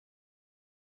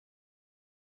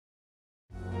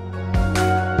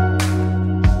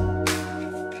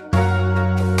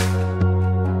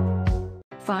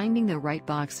Finding the right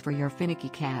box for your finicky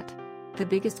cat. The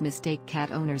biggest mistake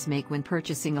cat owners make when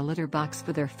purchasing a litter box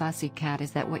for their fussy cat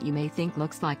is that what you may think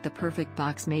looks like the perfect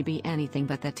box may be anything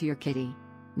but that to your kitty.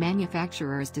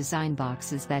 Manufacturers design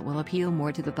boxes that will appeal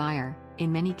more to the buyer,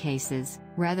 in many cases,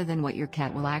 rather than what your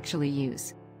cat will actually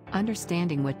use.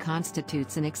 Understanding what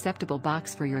constitutes an acceptable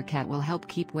box for your cat will help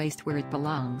keep waste where it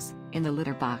belongs, in the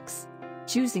litter box.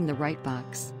 Choosing the right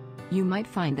box. You might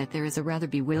find that there is a rather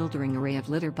bewildering array of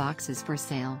litter boxes for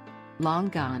sale. Long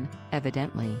gone,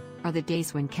 evidently, are the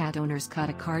days when cat owners cut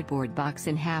a cardboard box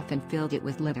in half and filled it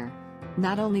with litter.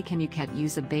 Not only can your cat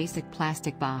use a basic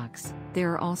plastic box,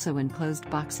 there are also enclosed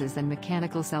boxes and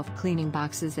mechanical self-cleaning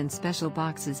boxes and special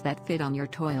boxes that fit on your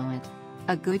toilet.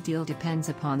 A good deal depends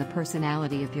upon the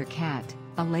personality of your cat.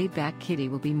 A laid-back kitty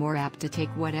will be more apt to take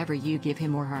whatever you give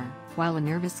him or her, while a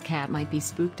nervous cat might be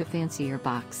spooked to fancier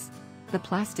box. The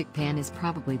plastic pan is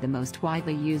probably the most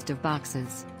widely used of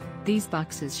boxes. These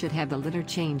boxes should have the litter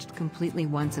changed completely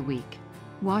once a week.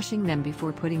 Washing them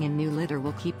before putting in new litter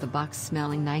will keep the box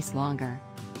smelling nice longer.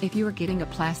 If you are getting a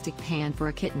plastic pan for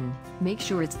a kitten, make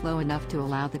sure it's low enough to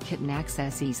allow the kitten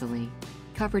access easily.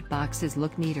 Covered boxes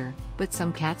look neater, but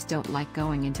some cats don't like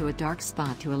going into a dark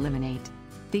spot to eliminate.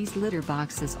 These litter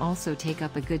boxes also take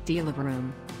up a good deal of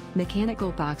room.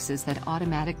 Mechanical boxes that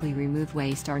automatically remove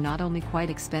waste are not only quite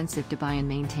expensive to buy and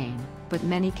maintain, but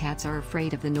many cats are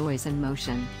afraid of the noise and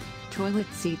motion. Toilet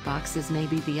seat boxes may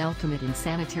be the ultimate in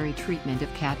sanitary treatment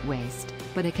of cat waste,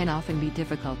 but it can often be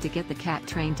difficult to get the cat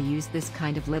trained to use this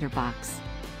kind of litter box.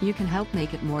 You can help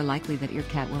make it more likely that your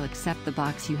cat will accept the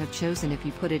box you have chosen if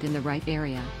you put it in the right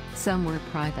area, somewhere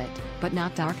private, but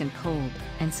not dark and cold,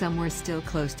 and somewhere still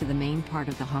close to the main part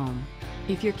of the home.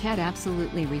 If your cat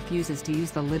absolutely refuses to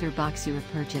use the litter box you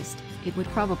have purchased, it would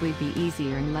probably be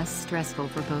easier and less stressful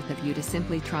for both of you to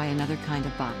simply try another kind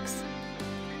of box.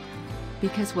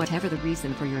 Because whatever the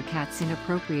reason for your cat's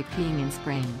inappropriate peeing and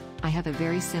spraying, I have a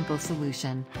very simple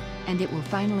solution. And it will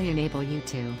finally enable you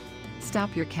to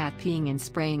stop your cat peeing and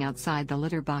spraying outside the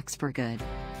litter box for good.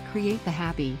 Create the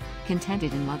happy,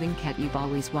 contented and loving cat you've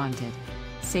always wanted.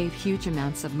 Save huge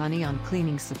amounts of money on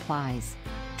cleaning supplies.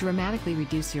 Dramatically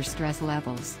reduce your stress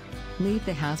levels. Leave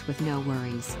the house with no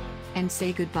worries. And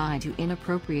say goodbye to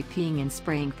inappropriate peeing and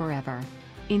spraying forever.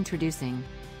 Introducing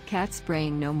Cat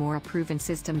Spraying No More, a proven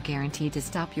system guaranteed to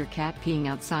stop your cat peeing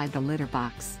outside the litter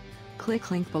box.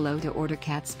 Click link below to order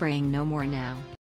Cat Spraying No More now.